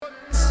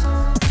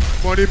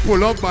Money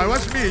pull up, boy.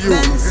 Watch me, you.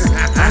 Level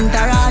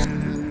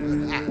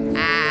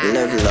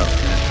up.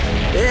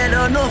 They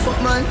don't know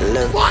fuck man.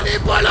 Money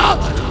pull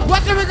up.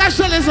 Watch me can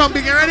show you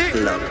something. You ready?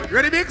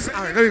 Ready, Biggs?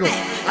 Alright, there we go.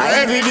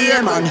 Every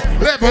day, man.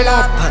 Level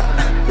up.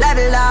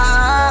 Level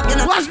up. You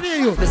know, watch me,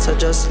 you. so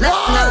just let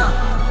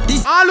now.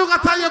 This look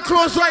at all your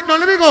clothes right now.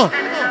 Let me go.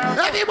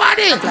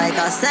 Everybody. Like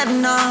I said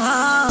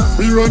now.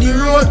 We run the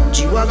road.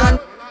 G-Wagon.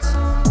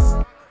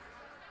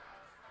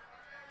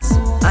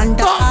 And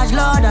the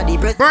Lord of the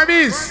breath.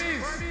 Burmese.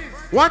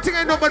 One thing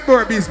I know about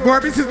Burmese.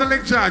 Burmese is the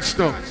in charge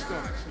though.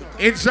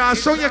 In charge,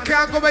 so you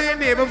can't go by your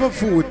neighbor for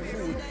food.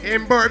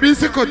 In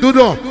Burmese you could do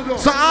that.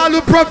 So all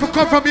who profit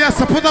come from here,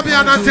 so put up your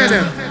hand and tell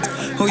them.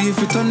 Oh, if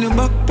you turn your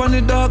back on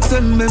the dogs,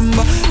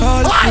 remember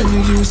all when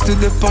you used to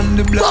dip on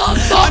the block.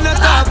 And I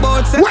talk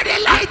about sex. Where the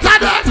light on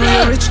them?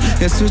 You're rich,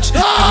 you switch,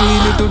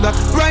 really to that.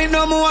 Right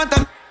now, I want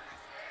them.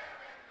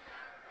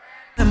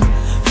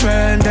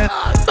 Friend, them.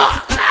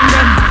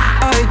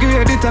 I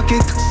grade it a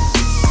kick.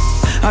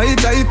 I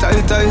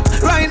tight.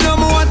 Right now, I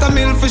want a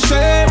meal for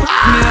share. Me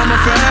and my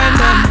friend,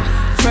 them.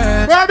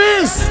 Friend.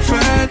 Burmese,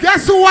 friend.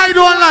 Guess who I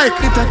don't like?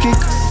 It a kick.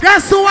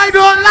 Guess who I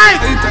don't like?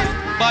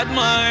 Bad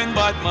mind.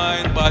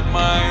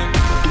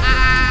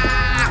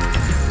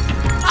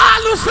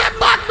 All who say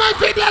bad mind,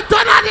 we they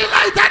turn on the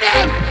light on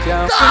them.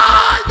 Turn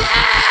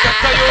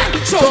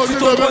them. Shout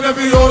it out whenever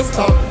you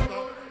stop.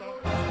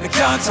 Me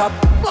can't chop.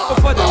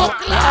 For the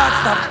hard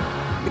stop.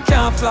 Me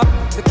can't flop.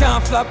 Me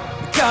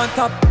can't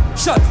tap.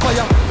 Shot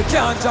fire. Me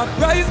can't drop.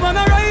 Rise man,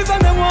 I rise and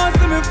them want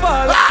to me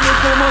fall. Look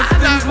how much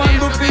things man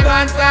do for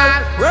dance all.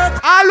 Work.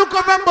 I look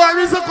up and boy,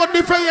 reason could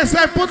defend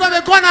yourself. Put on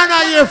the gun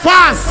and you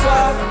fast.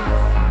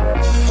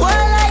 Well,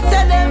 I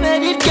tell them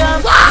and it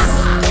can't pass.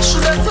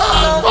 Should I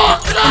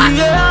talk?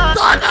 Yeah.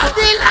 Turn on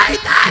the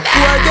light on them.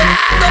 Well, get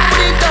the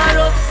put it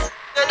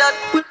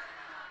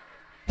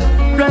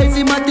on.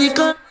 Rising my dick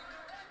on.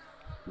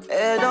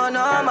 Hey, don't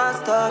know my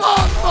stuff.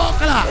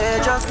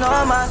 Hey, just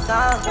know my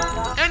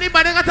stuff.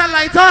 Anybody got a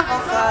lighter?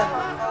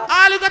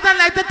 All you got a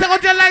lighter, take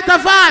out your lighter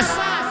fast.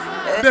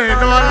 They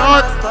know a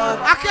lot.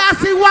 I can't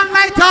see one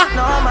lighter,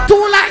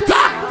 two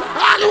lighter.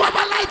 All you have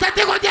a lighter,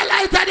 take out your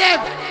lighter, them.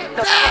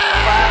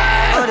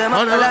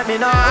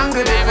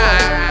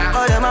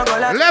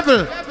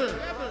 Level.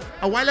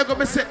 A while ago,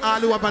 I said,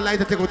 all you have a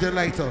lighter, take out your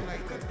lighter.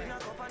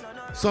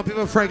 Some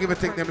people afraid to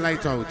take them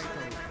light out.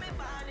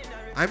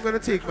 I'm gonna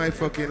take my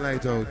fucking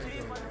light out.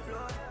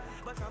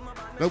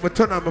 Look, but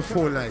turn on my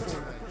phone light.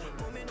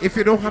 If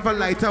you don't have a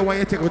lighter, why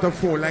you take out a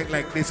phone light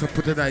like this and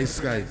put it in the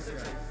sky?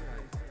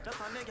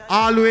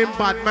 All the way in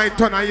bad mind,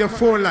 turn on your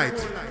phone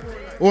light.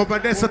 Over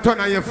there, so turn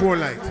on your phone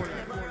light.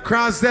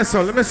 Cross there,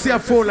 so let me see a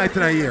phone light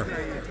in here.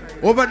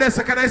 Over there,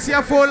 so can I see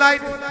a phone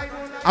light?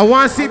 I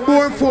want to see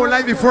more phone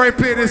light before I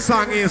play this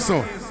song here,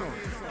 so.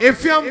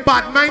 If you're in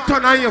bad mind,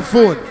 turn on your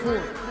phone.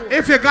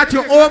 If you got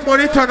your own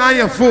money, turn on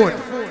your phone.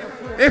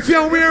 If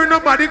you're wearing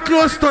nobody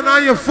close, turn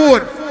on your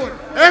phone.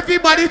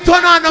 Everybody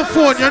turn on the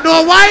phone. You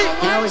know why?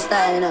 Now it's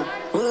time,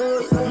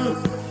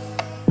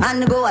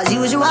 and go as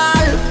usual.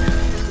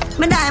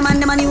 Me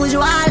diamond them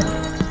unusual.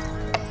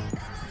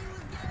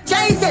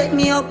 Try set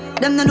me up.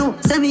 Them no know.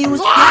 Send me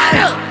use.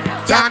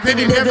 Can't the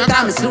devil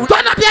come slow.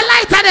 Turn up your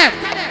light on them.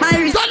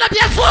 Turn up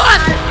your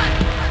phone.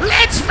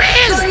 Let's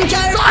feel.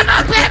 Turn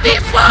up every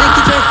phone. Make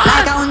it drip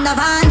like a Honda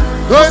van.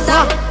 House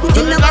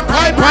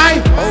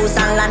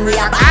and land we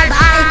are bye.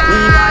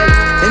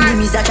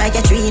 Enemies that try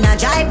to tree in a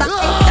drive by.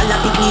 Tell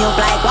pick me up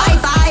like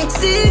Wi-Fi.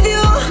 See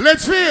you.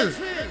 Let's feel.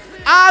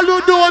 All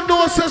who don't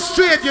know so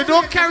straight, you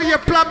don't carry your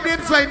plum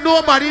names like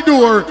nobody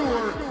do.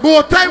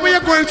 But time when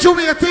you're going through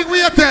me, you think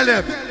we tell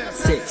them.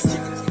 6.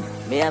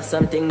 Me have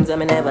some things I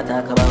may never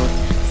talk about.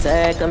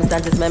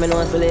 Circumstances me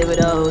know to live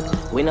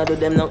without. We not do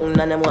them nothing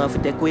and them want to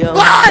take we out.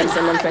 Friends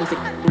and them friends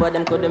but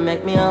them couldn't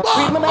make me up.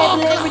 Read my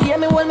Bible every day,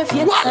 me hold me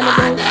faith and the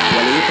boat.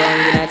 Well, you can't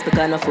get nights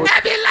because no food.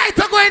 Every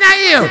lighter going at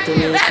you.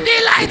 Every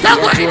lighter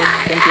going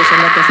at you. Temptation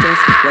that the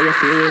stings where you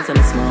feel some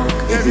smoke.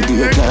 Every day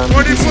you can't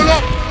Body pull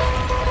up.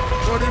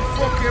 Body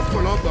fucking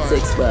pull up, boy.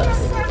 6 bars.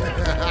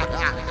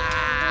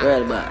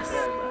 Real boss.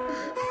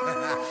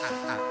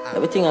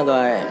 Everything I go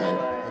alright, man.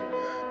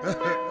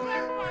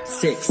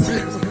 6.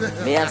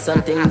 Me have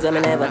some things I may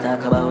never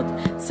talk about.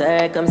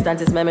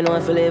 Circumstances me know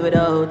if you live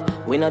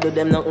without. We not do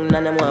them nothing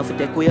and them want to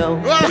take we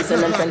out. Them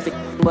send them friends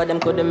but them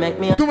couldn't make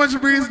me up. Too much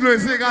breeze blowing,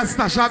 so you got to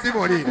stash up the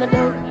money.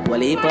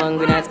 Well, heap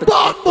hungry nights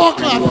Bomb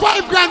buckler,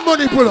 5 grand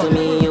money pull up. To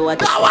me, you are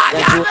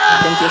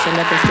temptation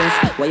that the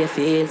stress where you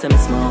feel some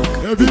smoke.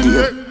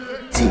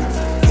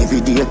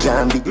 Every day you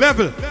can be.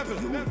 Level.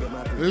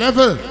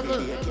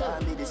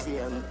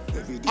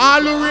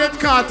 All the red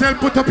cartel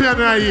put up here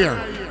right here.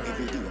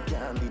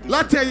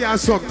 Let me tell you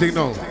something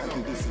now.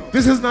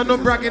 This is not no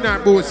bragging or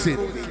boasting.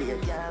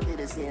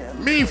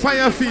 Me,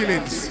 Fire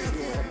Feelings.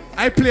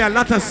 I play a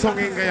lot of song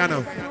in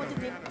Guyana.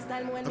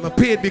 I'm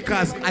paid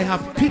because I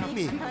have picked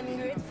me.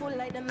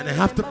 And I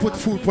have to put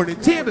food on the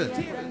table.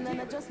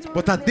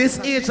 But at this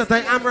age that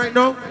I am right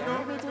now,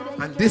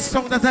 and this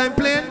song that I'm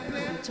playing,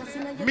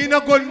 me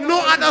not go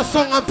no other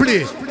song and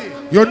play.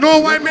 You know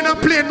why me not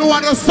play no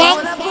other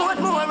song?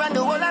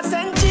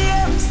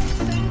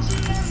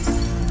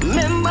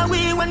 Remember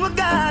we when we're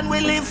gone, we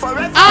live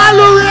forever. All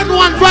who read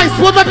one voice,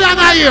 put up your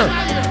hand here.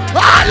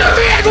 All who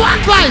read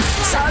one voice.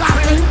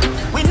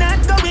 We're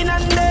not going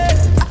under.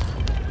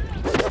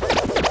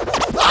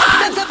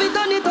 That's if it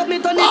turn it up,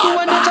 me turn it to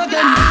one notch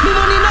again. Me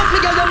money enough,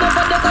 me get them off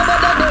of the cover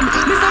of them.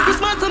 Me say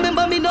Christmas,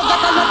 remember me no got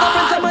a lot of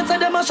friends. Someone say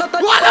them a shot at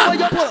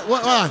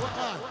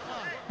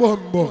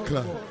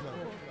What?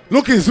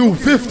 Look at you,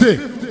 50.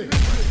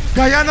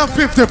 Guyana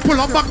 50,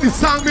 pull up back the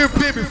song we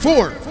played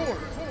before.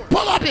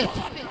 Pull up it.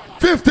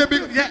 50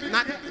 big, yeah,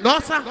 no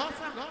sir.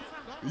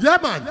 Yeah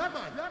man.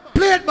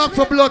 Play it back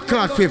for blood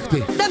clot 50.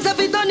 That's if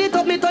it turn it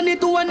up, me turn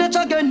it to one notch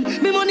again.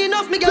 Me money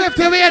enough, me get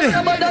 50 ready.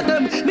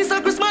 Me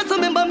say Christmas,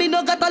 remember me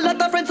no got a lot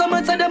of friends.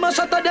 Someone say them a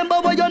shot at them,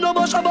 but what you know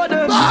about Shabba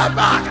them?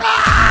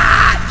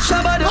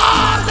 Shabba them.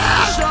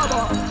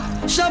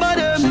 Shabba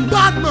them.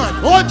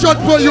 Batman, 100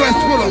 for US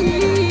pull up.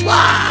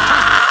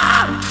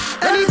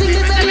 Anything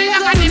they say me, I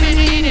got it.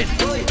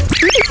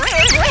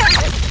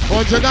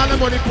 $100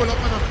 money pull up,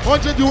 man.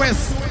 100 US.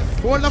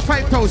 All the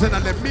 5,000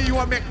 and then me you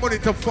will make money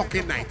till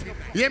fucking night.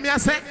 You hear me I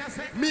say?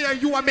 Me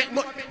and you will make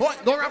money. Oh,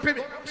 don't rap me.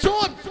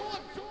 Soon.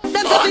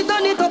 Them say me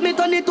turn it up, me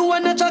turn it to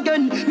one notch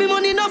again. Me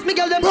money enough, me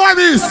get them.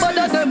 Boys,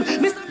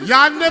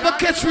 y'all never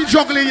catch me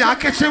juggling, y'all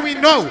catch me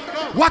now.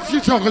 What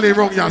you juggling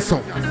wrong, y'all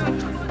son?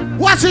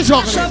 What's you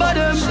juggling?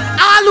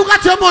 All who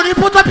got your money,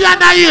 put up your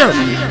hand here.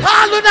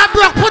 All who not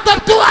broke, put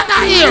up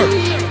 200 here.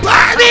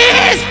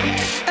 Boys!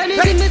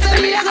 Anything me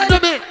say me, I got to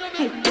be.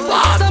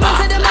 Someone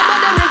say them about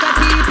them like a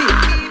pee-pee.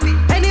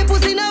 Any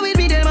pussy now with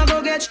me, them a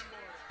go get.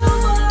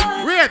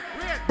 Wait,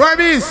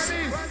 Burmese.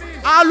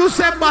 All who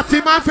say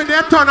Matty man for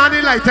their turn on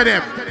the light to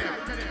them.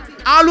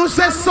 All who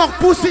say suck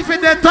pussy for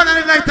their turn on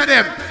the light to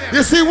them.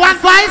 You see one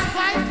voice?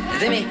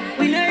 See me?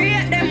 We no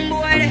rate them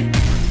boy.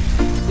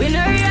 We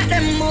no rate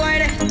them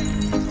boy.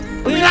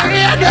 We no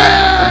rate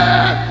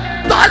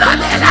them. Turn on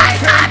the light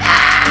to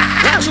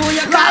them. Show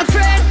your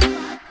girlfriend.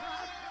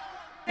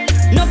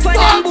 No for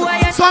them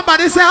boy.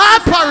 Somebody say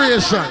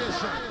operation.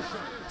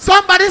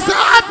 Somebody say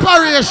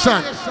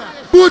operation.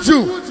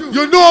 Buju,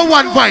 you know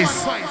one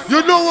voice.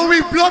 You know what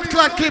we blood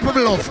clot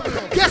capable of.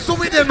 Guess what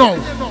we don't know?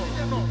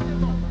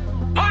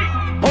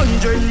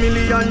 $100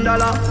 million,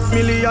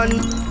 million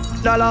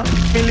dollar,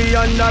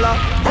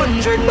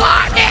 $100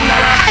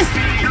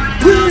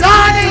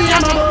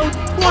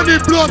 Money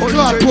blood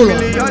clot pull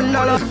up.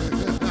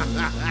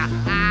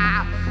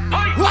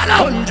 What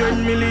up?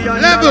 $100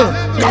 million. Level.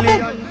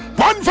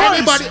 One voice.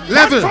 Anybody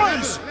level.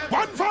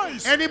 One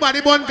voice.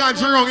 Anybody born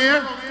ganja wrong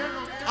here?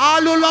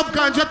 All who love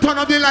ganja, turn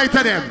up the light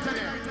to them.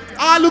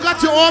 All who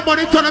got your own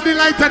money, turn up the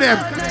light to them.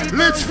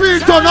 Let's feel,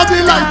 turn up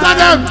the light to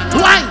them.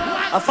 Why?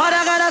 A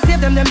father gotta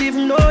save them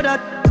even know that.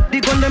 The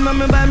gun them and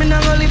me buy me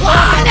not only for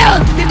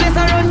that. The place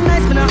I run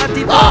nice, me not hot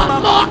it up.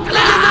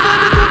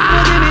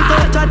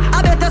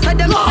 I better say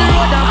them the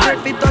road and afraid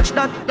fi touch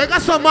that. They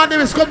got some man, they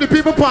come to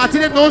people party,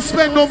 they don't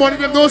spend no money,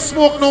 they don't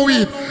smoke no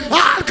weed.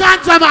 All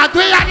ganja man, do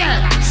it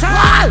again.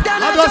 Shut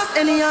down and just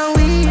any and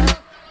weed.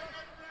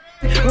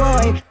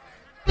 Boy,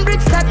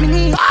 bricks that me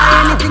need,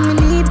 anything me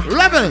need.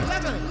 Level.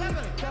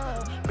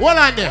 Hold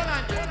on there.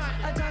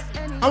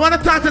 I want to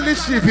talk to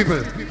these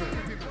people.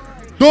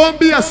 Don't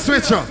be a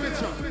switcher.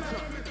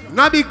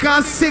 Not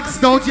because 6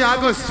 don't you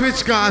go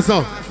switch cars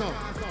up.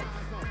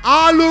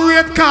 All who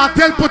rate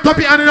cartel, put up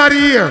your hand in the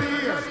air.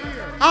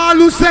 All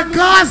who say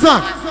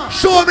Gaza,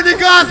 show me the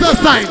Gaza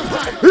sign.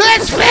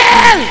 Let's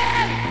feel.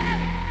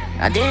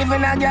 And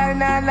even a girl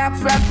now lock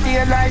frack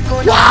tail like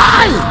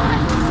why?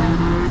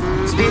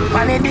 Speed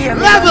on the day.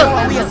 Level.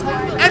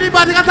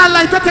 Anybody got a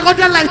lighter? Take out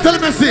your lighter,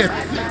 let me see it.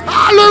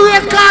 All who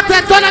rate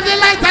cartel, turn on the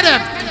light at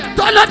them.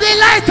 Turn on the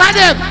light at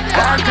them.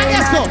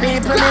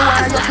 People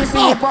want to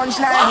see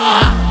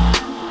punchline.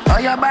 Oh,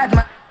 you're bad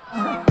man.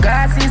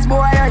 Glasses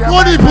boy,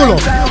 money pull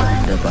up.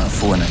 The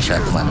phone and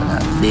chat man,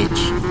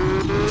 bitch.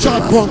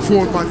 Chat on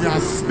phone man, you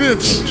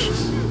snitch.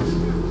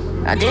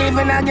 And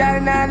even a girl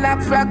now lock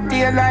frack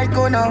tail like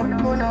Uno.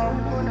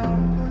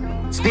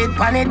 Speed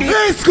on the day.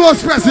 East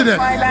Coast President.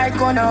 Like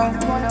Uno.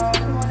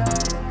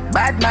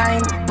 Bad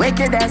mind,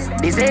 wickedest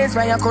disease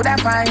where you coulda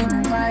find.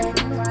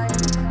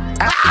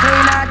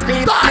 Clean out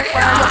people,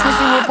 while you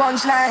fishing with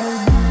punchline.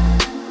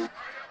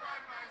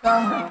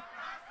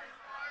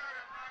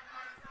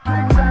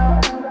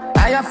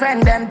 Are your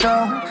friend them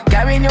too?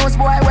 Carry news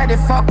boy, where the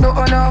fuck do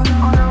you know?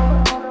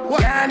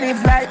 Can't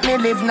live like me,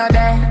 live no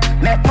day.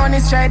 Make money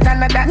straight and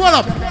not that. What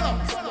up?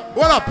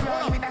 What up?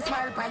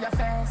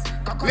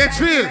 Let's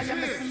feel.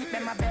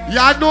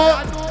 Y'all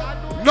know,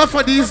 not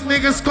for these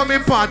niggas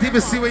coming party,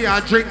 but see where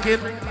y'all drinking,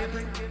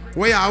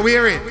 where y'all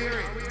wearing.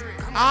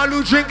 All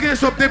who drinking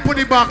so they put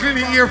the bottle in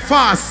the ear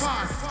fast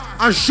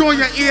and show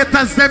your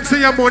haters them say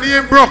your money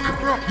ain't broke,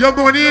 your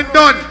money ain't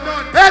done.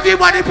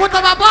 Everybody put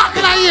up a bottle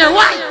in the ear.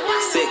 Why?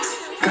 6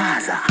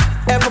 Gaza.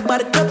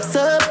 Everybody cups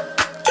up.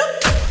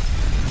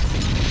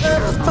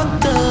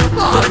 Fucked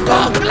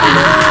up.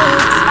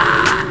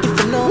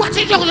 What's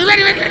he juggling?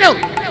 Ready, ready, ready.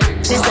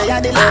 She say I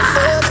did love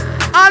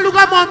fuck. All who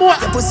got more.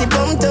 Pussy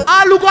bumped up.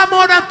 All who got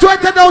more than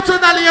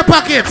 $20,000 in your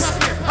pockets.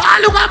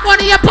 All who got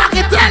money in your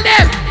pocket, tell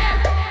them.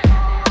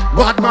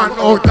 Batman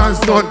out and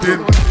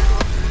stunting.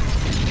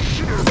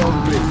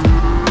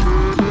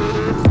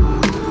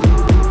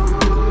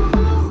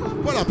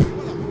 Pull up.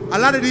 A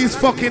lot of these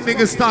fucking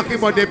niggas talking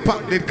about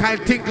they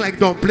can't think like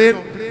dumpling.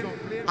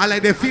 And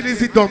like they feel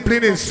is it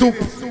dumpling in soup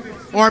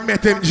or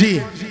met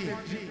MG.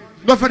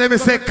 Not for them to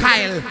say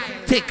Kyle,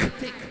 thick.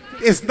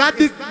 It's not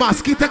the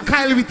mosquito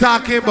Kyle we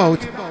talking about.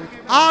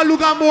 All who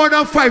got more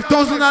than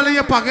 $5,000 in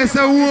your pocket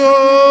say,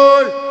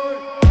 whoa.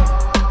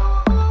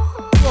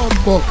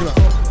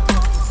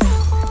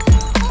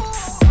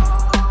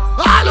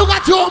 All who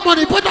got your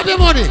money, put up your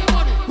money.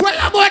 Where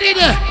your money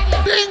there?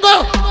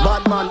 Bingo.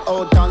 Bad man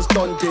out and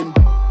stunting.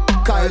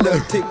 Kyle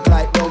thick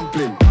like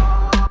dumpling.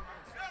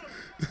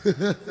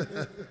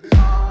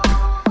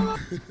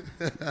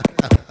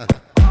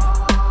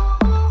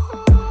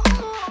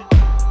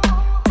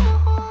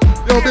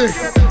 Yo,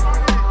 Biggs.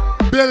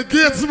 Bill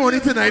Gates money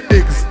tonight,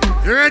 Biggs.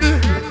 You ready?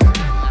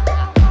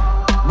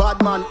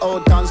 Bad man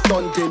out and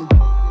stunting.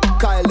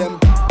 Kyle them.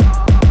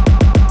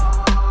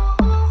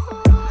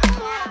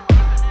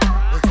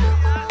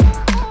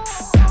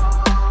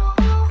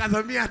 Cause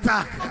of me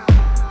attack.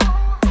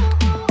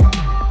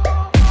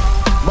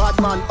 Bad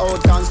man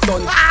out and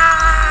stunting.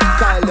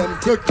 Kyle them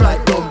thick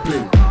like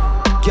dumpling.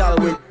 Girl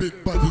with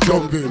big body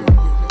jumping.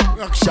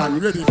 Action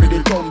ready for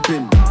the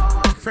thumping.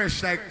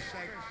 Fresh like.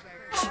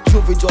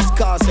 Juvie just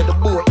cast at the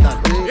boat now.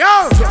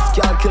 Yo! Just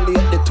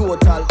calculate the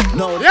total.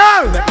 Now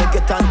Yo! make me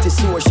get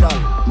antisocial.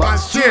 Man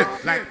straight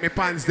like me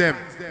pants them.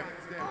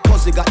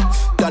 Cause they got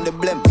done the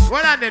blem.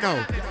 Hold on they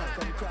know.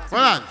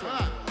 Hold on.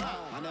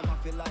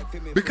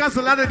 Because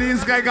a lot of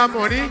these guys got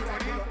money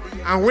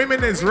and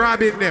women is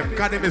robbing them.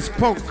 Cause them is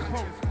punk.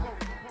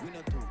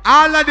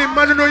 All of them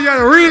man know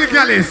you're real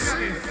girls.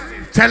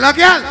 Tell a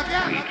girl.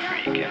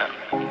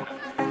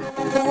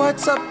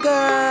 What's up,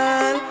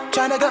 girl?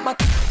 Tryna get my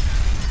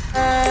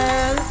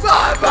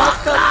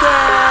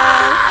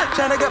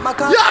tryna get my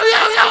car. Yo.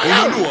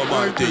 You know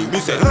about thing, me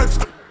say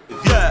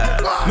yeah,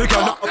 me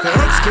can offer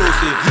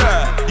exclusive,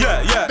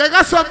 yeah. They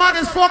got some man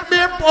is fuck me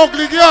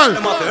ugly girl.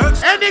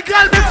 Any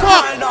girl be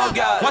fuck.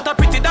 What a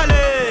pretty dolly,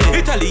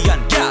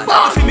 Italian girl.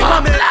 If me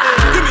mama,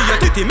 give me your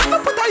titty, me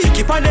put a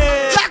hickey on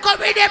it. Check up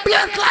with the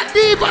black clad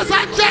divas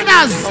and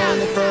jenners.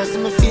 Only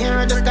person me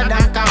fear just got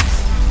that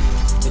cops.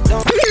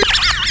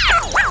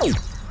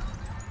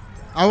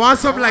 I want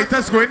some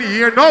lighters going in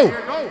here. No,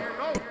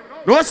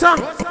 sir.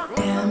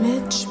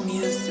 Damage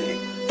music.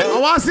 I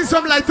want to see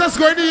some lighters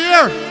going in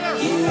here.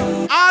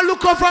 All who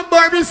come from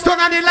Birmingham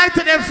and they light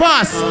them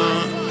fast.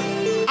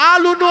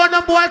 All who know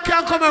the boy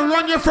can come and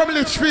run you from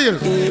Litchfield.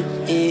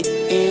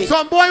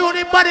 Some boy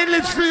only bad in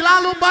Litchfield.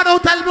 All who bad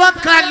out and one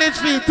clan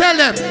Litchfield. Tell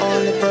them.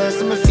 Only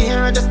person me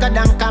fear just got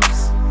damn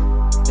cops.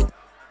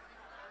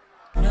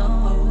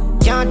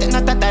 Can't take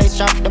not a dice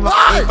shot. Them a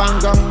keep on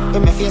ground.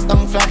 With my face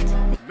down flat.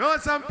 Know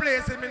some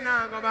places me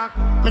now go back.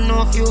 Me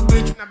know a few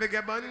bridge. Now big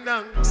bun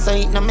down. So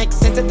it no make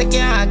sense to take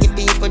your get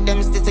people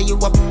them still say you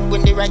up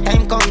when the right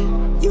time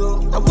come.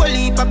 You a whole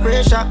heap of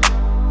pressure.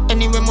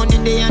 Anyway money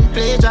they and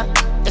pleasure.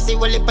 You see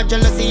whole heap of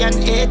jealousy and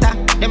hater.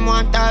 Them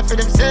want all for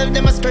themselves,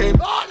 them a scrape.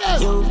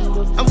 You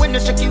and when the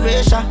shaky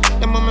ratio,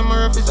 them on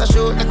my rough is a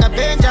shoot like a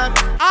paint job.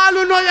 All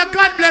who know you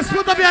God bless,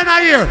 put up your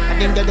hand here.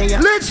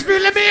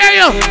 Litchfield, let me hear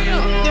you.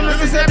 You know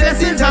say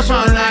blessings are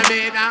from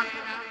me now.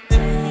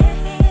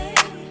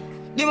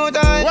 Hold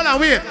on,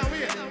 wait.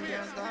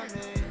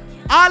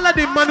 All of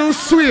the man who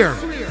swear,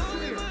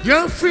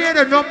 you're afraid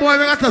of no boy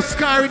got a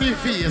scar in his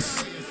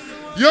face.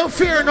 You're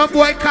fear no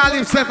boy call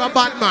himself a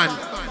bad man.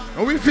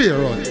 And we fear,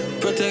 right?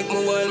 Protect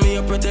me while me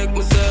I protect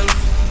myself.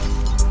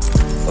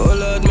 Oh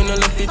Lord, me no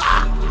left it.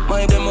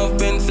 My them of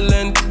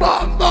pencilent. Send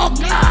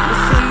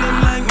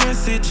them like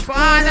message.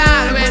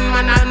 Father, when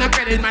man have no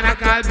credit, man I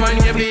call upon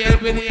you for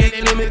help with the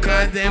enemy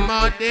because them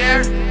out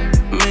there.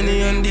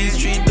 Many on these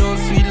streets don't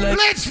sweet like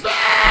Litchfield.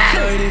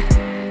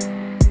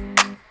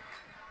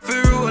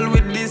 For roll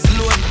with this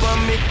load for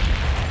me.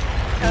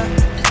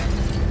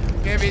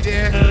 Every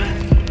day.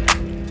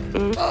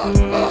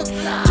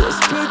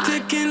 Just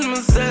protecting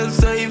myself,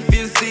 so if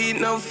you see it,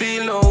 no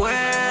feel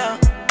nowhere.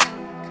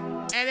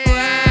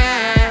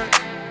 Anywhere.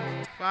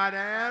 Father,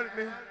 help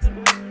me.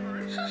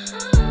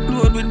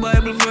 Load with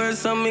Bible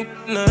verse and me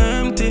no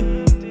empty.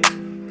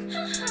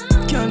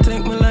 Can't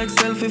take me like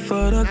selfie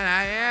photo. And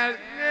I help me.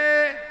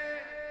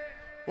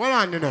 Hold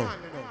on, you know.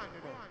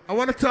 I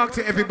want to talk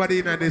to everybody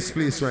in this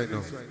place right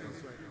now.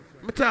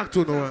 Let me talk to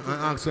you now and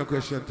ask you a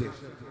question too.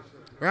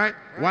 Right?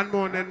 One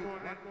more and then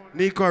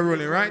Nico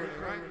rolling, right?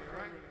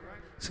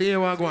 See you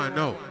what going on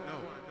now.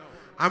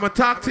 I'm going to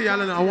talk to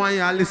y'all and I want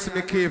y'all to listen to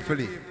me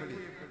carefully.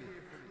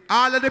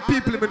 All of the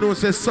people who know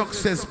say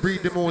success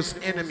breed the most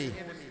enemy.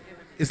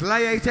 Is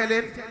lie I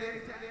telling?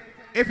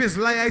 If it's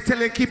lie I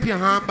telling, keep your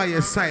hand by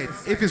your side.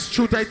 If it's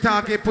truth I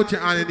talk, put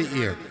your hand in the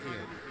ear.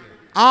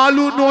 All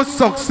who know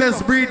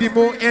success breed the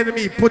more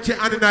enemy, put your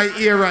hand in the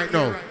ear right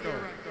now.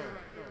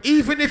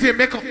 Even if you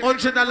make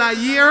 $100 a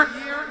year,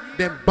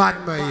 then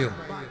bad man you.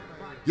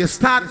 You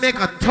start make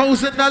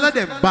 $1,000,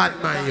 then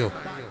bad man you.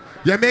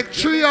 You make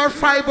 3 or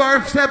 5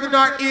 or 7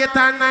 or 8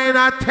 or 9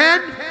 or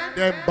 10,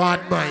 then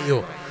bad man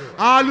you.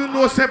 All you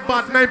know say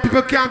bad man,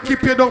 people can't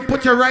keep you down.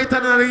 Put your right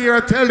hand on the ear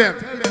and tell them.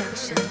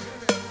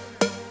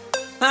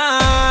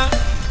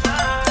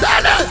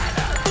 Tell them!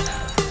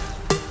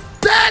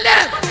 Tell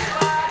them!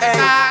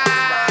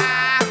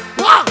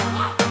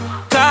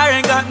 Car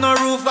ain't got no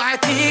roof or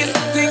keys.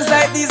 Things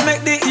like these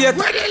make the ear.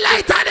 Where the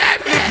light on them?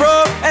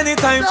 Bro,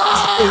 anytime.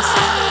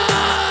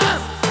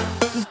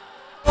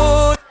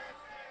 Oh,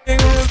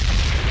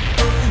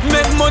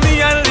 make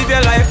money and live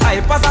your life.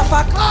 I pass a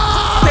pack.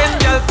 10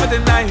 girls for the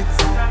night.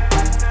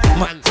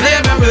 Man,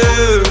 play me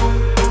blue.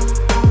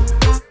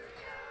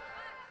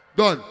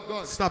 Done.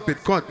 Stop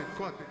it. Cut.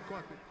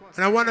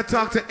 And I want to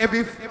talk to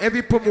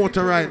every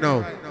promoter right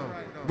now.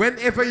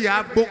 Whenever you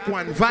have book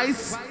one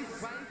Vice,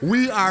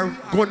 we are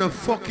gonna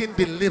fucking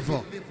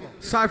deliver.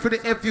 Sorry for the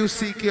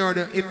FUCK or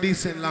the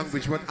indecent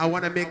language, but I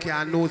want to make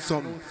you know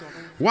something.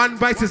 One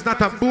Vice is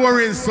not a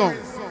boring song.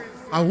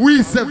 And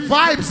we say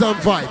vibes and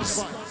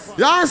vibes.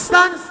 You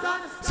understand?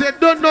 Say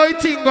don't know a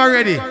thing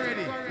already.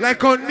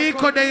 Like on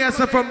Nico there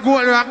from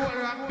Gold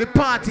Rock, the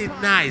party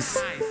nice.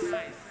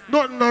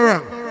 Nothing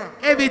wrong.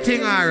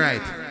 Everything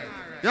alright.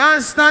 You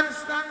understand?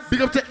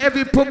 Big up to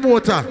every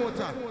promoter.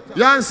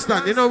 You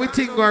understand? You know we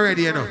think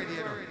already, you know.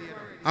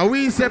 And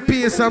we say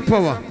peace and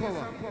power.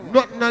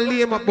 Nothing a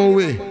lame about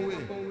way.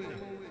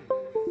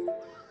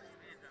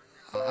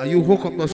 Are you hook up